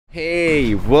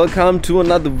Hey, welcome to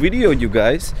another video, you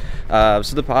guys. So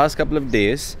the past couple of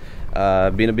days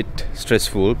been a bit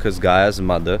stressful because Gaya's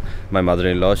mother, my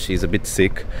mother-in-law, she's a bit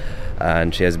sick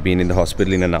and she has been in the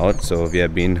hospital in and out, so we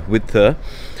have been with her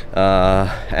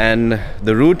and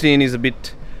the routine is a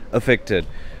bit affected.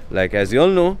 Like, as you all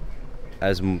know,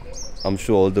 as I'm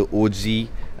sure all the OG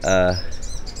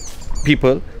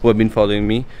people who have been following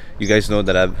me, you guys know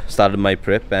that I've started my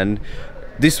prep, and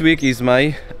this week is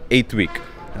my 8th week.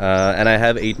 And I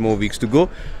have 8 more weeks to go,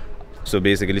 so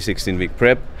basically 16-week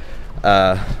prep.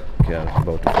 Okay, I'm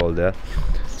about to fall there.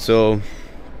 So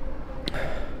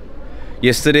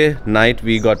yesterday night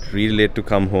we got really late to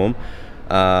come home,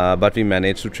 but we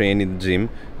managed to train in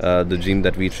the gym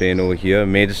that we train over here.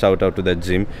 Major shout out to that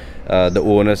gym. The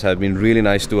owners have been really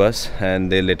nice to us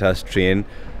and they let us train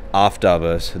after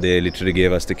hours. They literally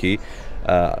gave us the key.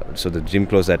 So the gym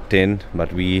closed at 10,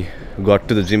 but we got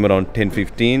to the gym around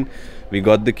 10:15. We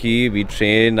got the key, we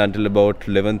trained until about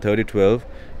 11:30, 12,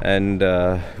 and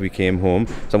we came home.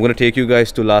 So I'm going to take you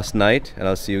guys to last night, and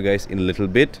I'll see you guys in a little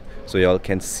bit so y'all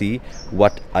can see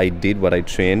what I did, what I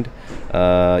trained.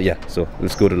 Yeah, so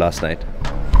let's go to last night.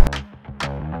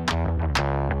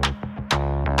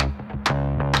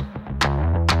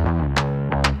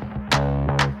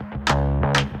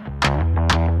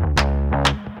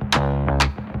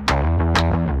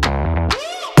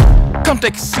 Come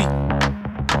take a seat.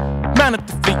 Mount up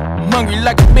the feet. I'm hungry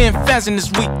like I've been fasting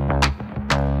this week.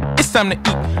 It's time to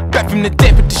eat. Back from the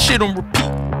dead, but this shit on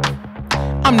repeat.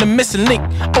 I'm the missing link.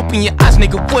 Open your eyes,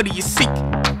 nigga, what do you seek?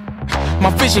 My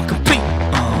vision complete.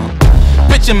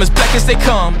 Bitch, I'm as black as they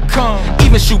come.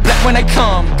 Even shoot black when they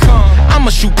come. I'ma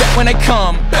shoot back when they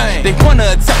come. They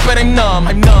wanna attack, but I'm numb.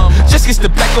 Just gets the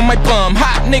black on my bum.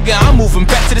 Hot nigga, I'm moving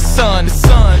back to the sun.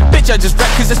 Bitch, I just rap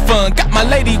cause it's fun. Got my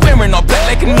lady wearing all black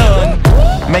like a nun.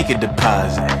 Make a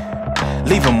deposit.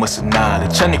 Leave them with some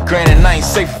knowledge. 100 grand and I ain't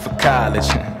safe for college.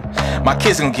 My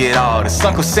kids gon' get all this.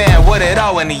 Uncle Sam, what it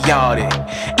all when he yard it.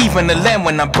 Even the land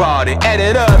when I bought it. Add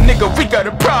it up, nigga, we got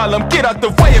a problem. Get out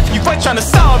the way if you ain't tryna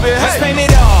solve it. Let's paint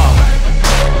it all.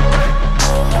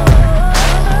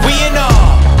 We in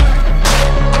all.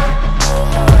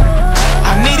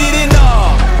 I need it in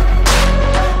all.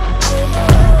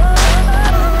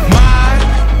 Mind,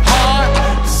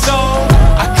 heart, soul,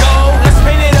 I go. Let's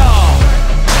paint it all.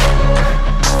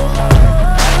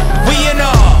 We in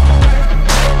all.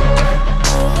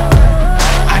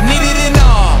 I need it in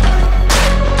all.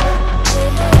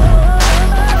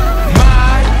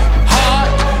 Mind, heart,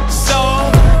 soul,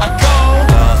 I go.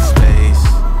 Lost space,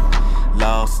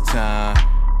 lost time,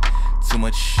 too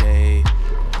much shade.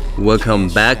 Welcome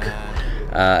back.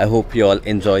 I hope you all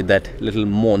enjoyed that little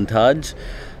montage.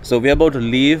 So we're about to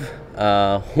leave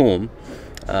home.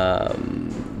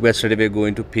 We're straight away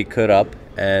going to pick her up,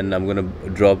 and I'm gonna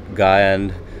drop Guy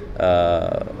and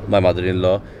my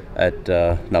mother-in-law at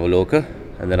Navaloka,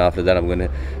 and then after that I'm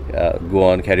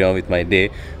gonna carry on with my day.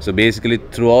 So basically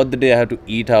throughout the day I have to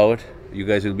eat out. You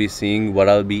guys will be seeing what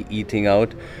I'll be eating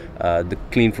out, the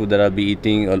clean food that I'll be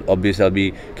eating. Obviously I'll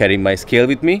be carrying my scale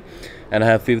with me, and I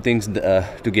have few things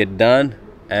to get done,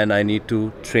 and I need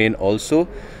to train also.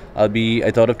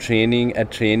 I thought of training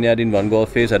at train yard in one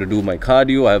golf phase. I had to do my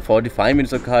cardio. I have 45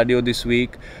 minutes of cardio this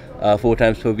week, 4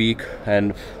 times per week,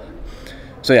 and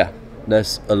so yeah,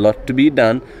 there's a lot to be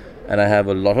done, and I have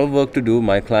a lot of work to do,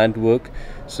 my client work.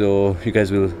 So you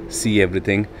guys will see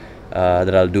everything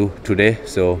that I'll do today.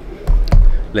 So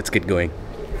let's get going.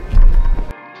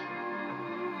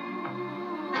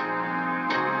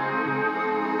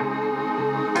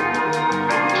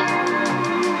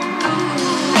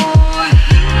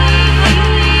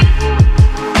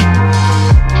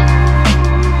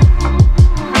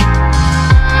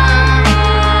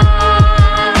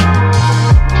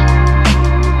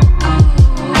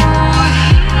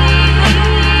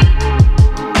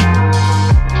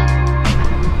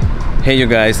 Hey you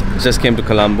guys, just came to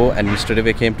Colombo and we straight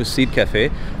away came to Seed Cafe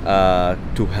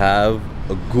to have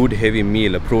a good heavy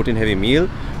meal, a protein heavy meal,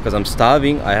 because I'm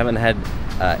starving. I haven't had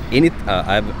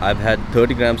I've had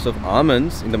 30 grams of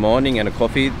almonds in the morning and a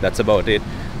coffee. That's about it.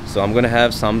 So I'm gonna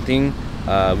have something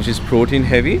which is protein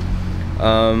heavy.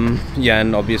 Yeah,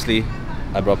 and obviously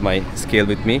I brought my scale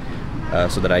with me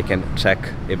so that I can track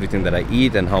everything that I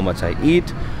eat and how much I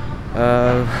eat.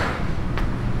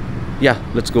 Yeah,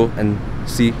 let's go and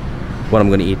see what I'm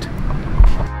gonna eat.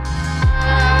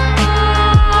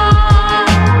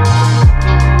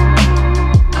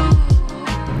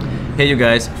 Hey you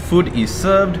guys, food is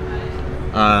served.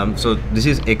 So this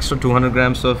is extra 200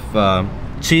 grams of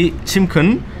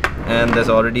chimkun, and there's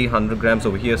already 100 grams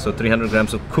over here, so 300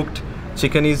 grams of cooked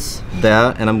chicken is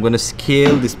there. And I'm gonna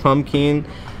scale this pumpkin,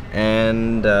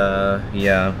 and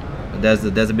yeah, there's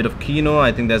a bit of quinoa.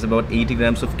 I think there's about 80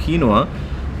 grams of quinoa.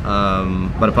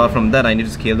 But apart from that, I need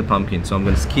to scale the pumpkin. So I'm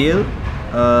going to scale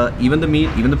even the meat,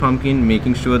 even the pumpkin,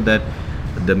 making sure that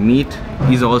the meat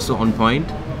is also on point,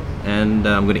 and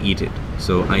I'm going to eat it.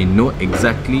 So I know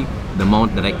exactly the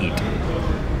amount that I eat.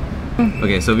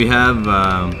 Okay, so we have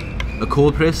a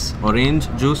cold press orange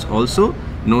juice also.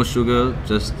 No sugar,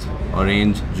 just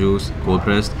orange juice, cold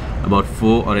pressed. About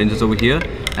 4 oranges over here.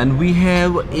 And we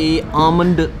have a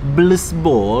almond bliss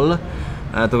ball.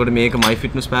 To make my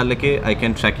fitness pal, I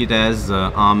can track it as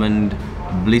almond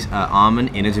bliss,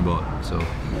 almond energy ball. So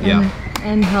yeah.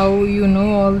 And how you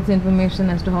know all this information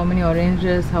as to how many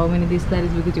oranges, how many this, that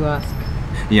is because you ask.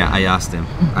 Yeah, I ask them.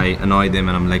 I annoy them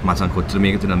and I'm like, "Machan, kochra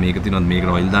make it, make it, make it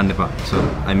oil daan." So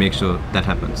I make sure that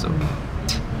happens. So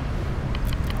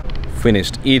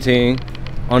finished eating.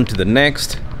 On to the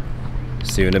next.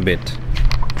 See you in a bit.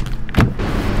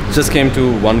 Just came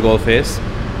to one goal phase.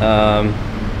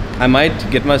 I might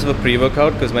get myself a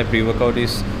pre-workout because my pre-workout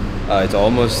is it's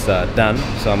almost done.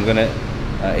 So I'm gonna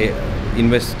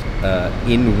invest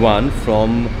in one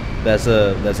from there's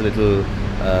a little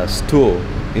store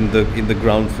in the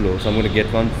ground floor. So I'm gonna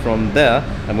get one from there.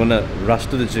 I'm gonna rush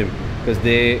to the gym because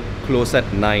they close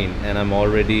at 9 and I'm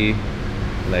already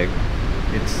like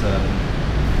it's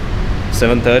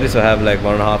 7:30. So I have like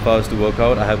 1.5 hours to work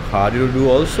out. I have cardio to do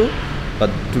also. But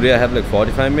today I have like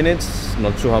 45 minutes,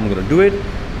 not sure how I'm gonna do it,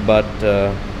 but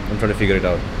I'm trying to figure it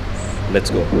out. Let's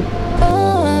go.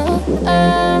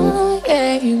 Oh,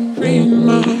 yeah, you read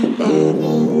my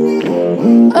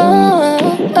mind.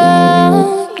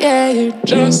 Oh, yeah, you're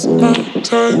just my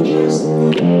type.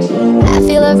 I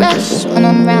feel a rush when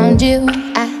I'm around you.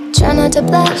 I try not to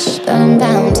blush, but I'm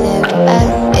bound to.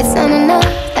 It's not enough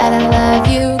that I love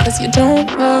you, 'cause you don't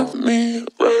love me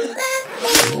right.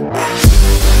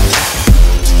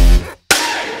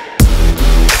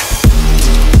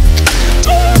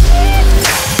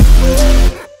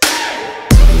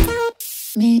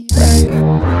 Me right.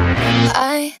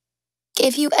 I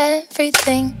gave you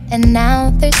everything and now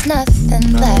there's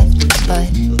nothing left but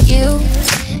you.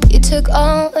 You took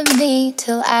all of me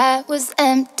till I was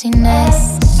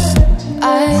emptiness.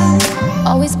 I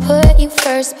always put you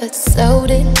first, but so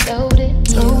did you.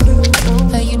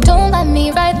 But you don't let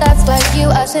me right, that's why you,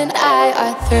 us and I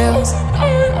are through.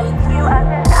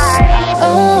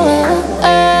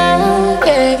 Oh,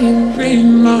 yeah, you read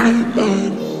my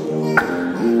mind.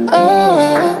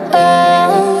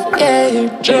 Oh, yeah, you're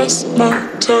just my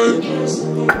type.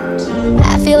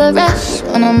 I feel a rush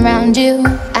when I'm around you.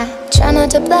 I try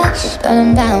not to blush, but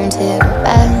I'm bound to.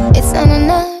 But it's not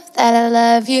enough that I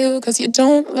love you, 'cause you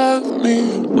don't love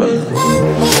me right.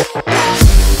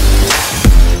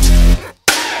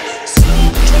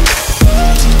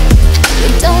 You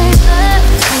don't love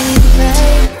me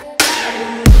right.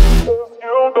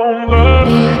 You don't love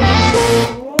me right.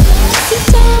 You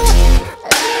don't.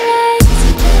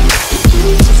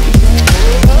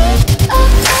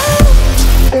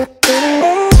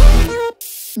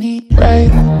 Me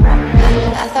right.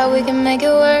 I thought we could make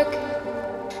it work,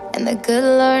 and the good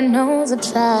Lord knows I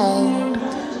tried.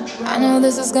 I know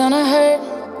this is gonna hurt,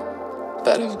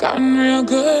 but I've gotten real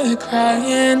good at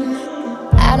crying.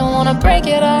 I don't wanna break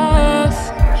it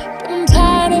off, but I'm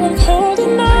tired of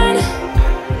holding on.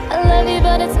 I love you,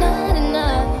 but it's not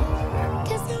enough,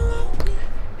 'cause you love me.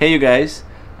 Hey you guys,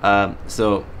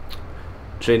 so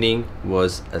training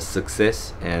was a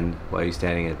success, and why are you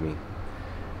staring at me?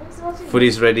 Food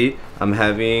is ready. I'm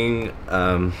having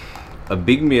a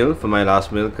big meal for my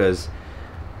last meal because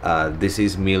this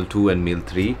is meal 2 and meal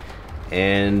 3,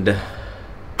 and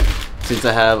since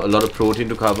I have a lot of protein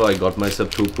to cover, I got myself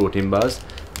 2 protein bars.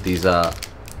 These are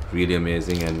really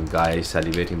amazing, and Guy is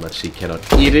salivating but she cannot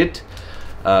eat it.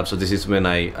 So this is when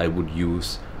I would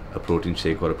use a protein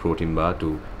shake or a protein bar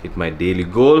to hit my daily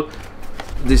goal.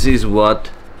 This is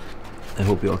what I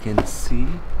hope you all can see.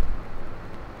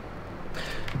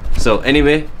 So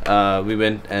anyway, we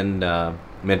went and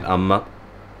met Amma.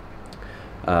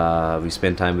 We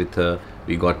spent time with her.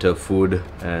 We got her food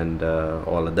and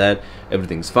all of that.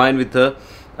 Everything's fine with her.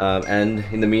 And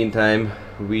in the meantime,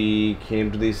 we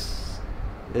came to this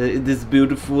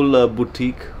beautiful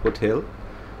boutique hotel.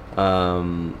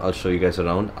 I'll show you guys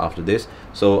around after this.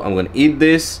 So I'm gonna eat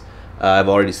this. I've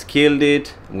already scaled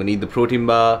it. I'm gonna eat the protein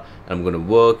bar, and I'm gonna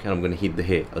work, and I'm gonna hit the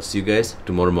hay. I'll see you guys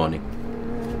tomorrow morning.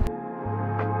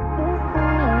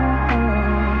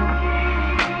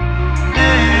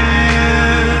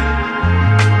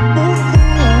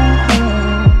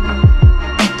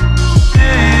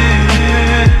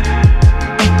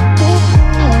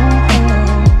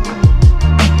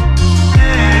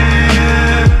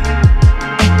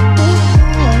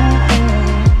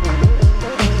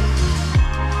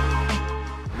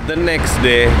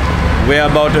 day. We're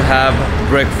about to have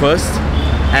breakfast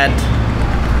at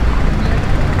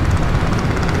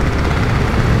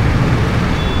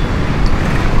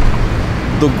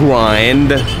the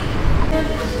grind.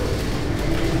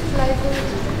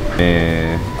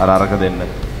 අරාරක දෙන්න.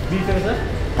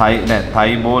 Thai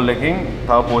bowl එකෙන්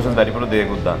තව portions වැඩිපුර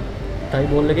දෙකකුත් දාන්න. Thai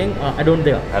bowl එකෙන් add-on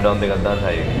දෙකක්. Add-on දෙකක් දාන්න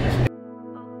Thai එකෙන්.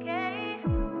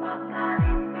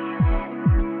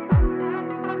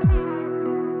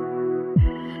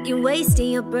 You're wasting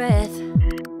your breath.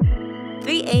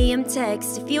 3 a.m.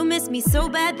 text. If you miss me so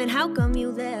bad, then how come you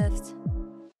left?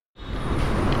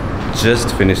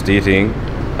 Just finished eating.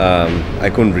 I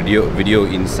couldn't video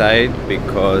inside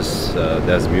because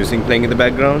there's music playing in the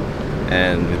background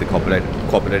and with the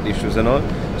copyright issues and all.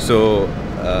 So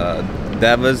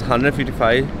there was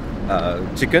 155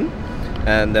 chicken,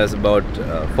 and there's about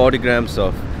 40 grams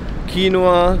of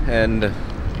quinoa, and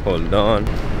hold on.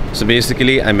 So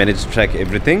basically I managed to track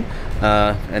everything,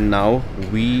 and now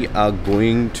we are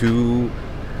going to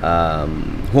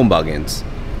Home Bargains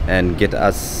and get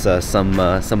us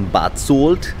some bath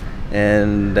salt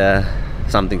and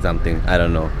something I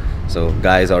don't know. So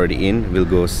guys already in, we'll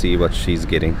go see what she's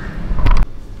getting.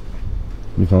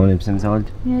 You found Epsom salt?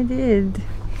 Yeah, I did.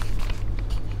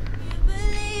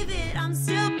 Believe it, I'm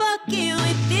still bucking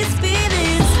with these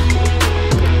feelings.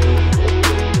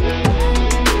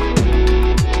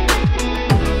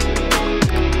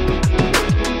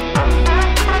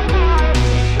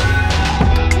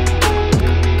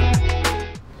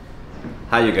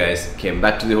 Hi you guys, came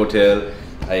back to the hotel.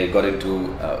 I got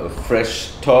into a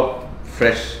fresh top,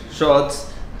 fresh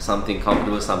shorts, something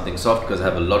comfortable, something soft, because I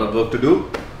have a lot of work to do.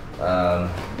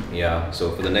 Yeah,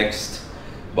 so for the next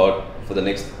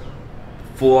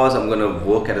 4 hours I'm gonna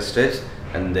work at a stretch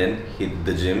and then hit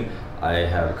the gym. I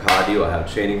have cardio, I have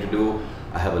training to do,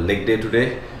 I have a leg day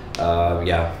today.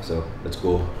 Yeah, so let's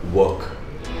go work.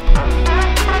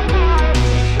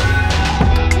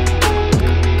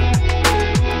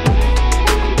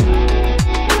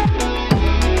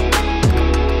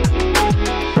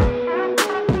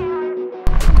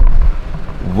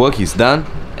 Work is done,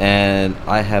 and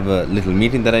I have a little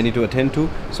meeting that I need to attend to,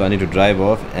 so I need to drive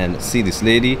off and see this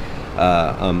lady.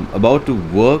 I'm about to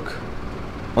work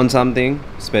on something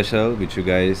special which you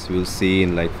guys will see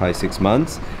in like 5-6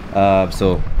 months.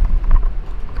 So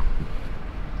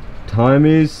time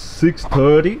is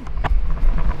 6:30.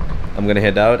 I'm gonna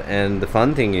head out, and the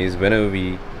fun thing is whenever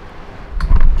we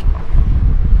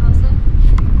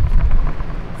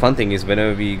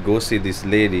go see this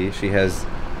lady, she has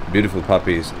beautiful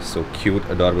puppies, so cute,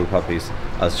 adorable puppies.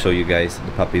 I'll show you guys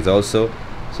the puppies also.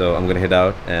 So I'm gonna head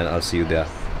out and I'll see you there.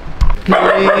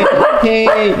 Hey,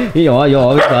 you're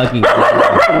always barking.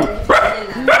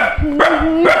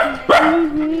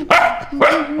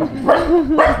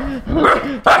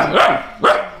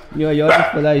 You're just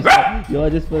for nice. You're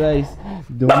just for nice.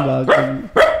 Don't bark.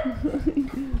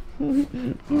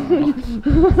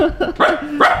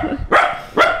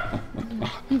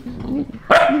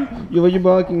 Why you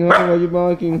barking, huh? Why you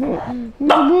barking, huh?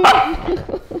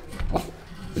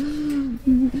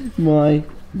 Bye.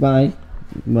 Bye.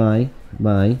 Bye.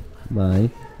 Bye. Bye.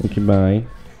 Okay, bye.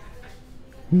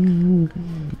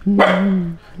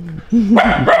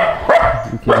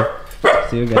 Okay.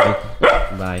 See you guys.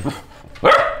 Bye.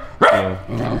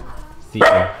 See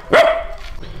you.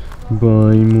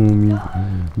 Bye, mommy.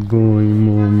 Bye,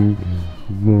 mommy.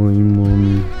 Bye,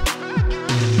 mommy.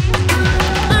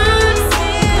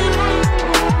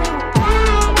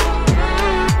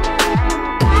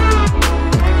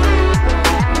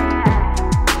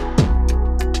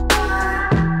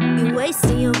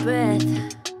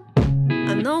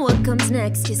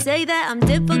 You say that I'm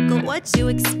difficult, what you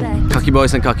expect? Khaki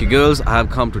boys and khaki girls, I have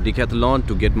come to Decathlon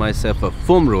to get myself a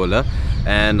foam roller,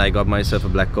 and I got myself a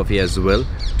black coffee as well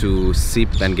to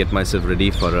sip and get myself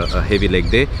ready for a heavy leg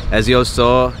day. As you all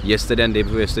saw yesterday and day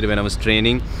before yesterday when I was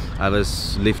training, I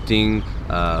was lifting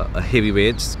heavy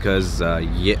weights because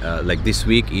like this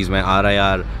week is my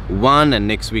RIR 1 and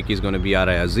next week is going to be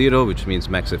RIR 0, which means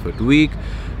max effort week.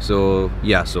 So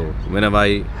yeah, so whenever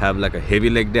I have like a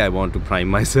heavy leg day, I want to prime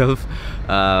myself.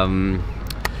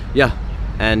 Yeah,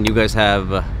 and you guys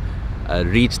have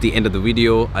reached the end of the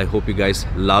video. I hope you guys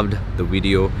loved the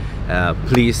video.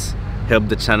 Please help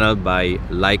the channel by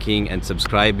liking and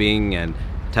subscribing and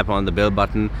tap on the bell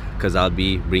button, because I'll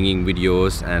be bringing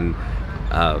videos, and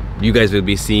you guys will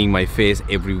be seeing my face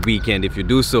every weekend if you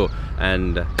do so.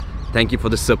 And thank you for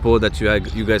the support that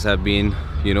you guys have been,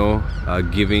 you know,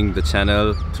 giving the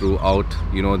channel throughout,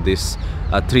 you know, this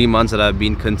 3 months that I've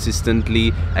been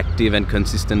consistently active and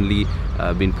consistently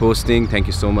been posting. Thank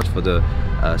you so much for the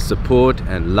support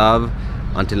and love.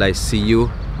 Until I see you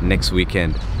next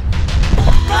weekend.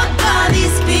 Fuck all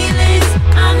these feelings,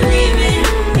 I'm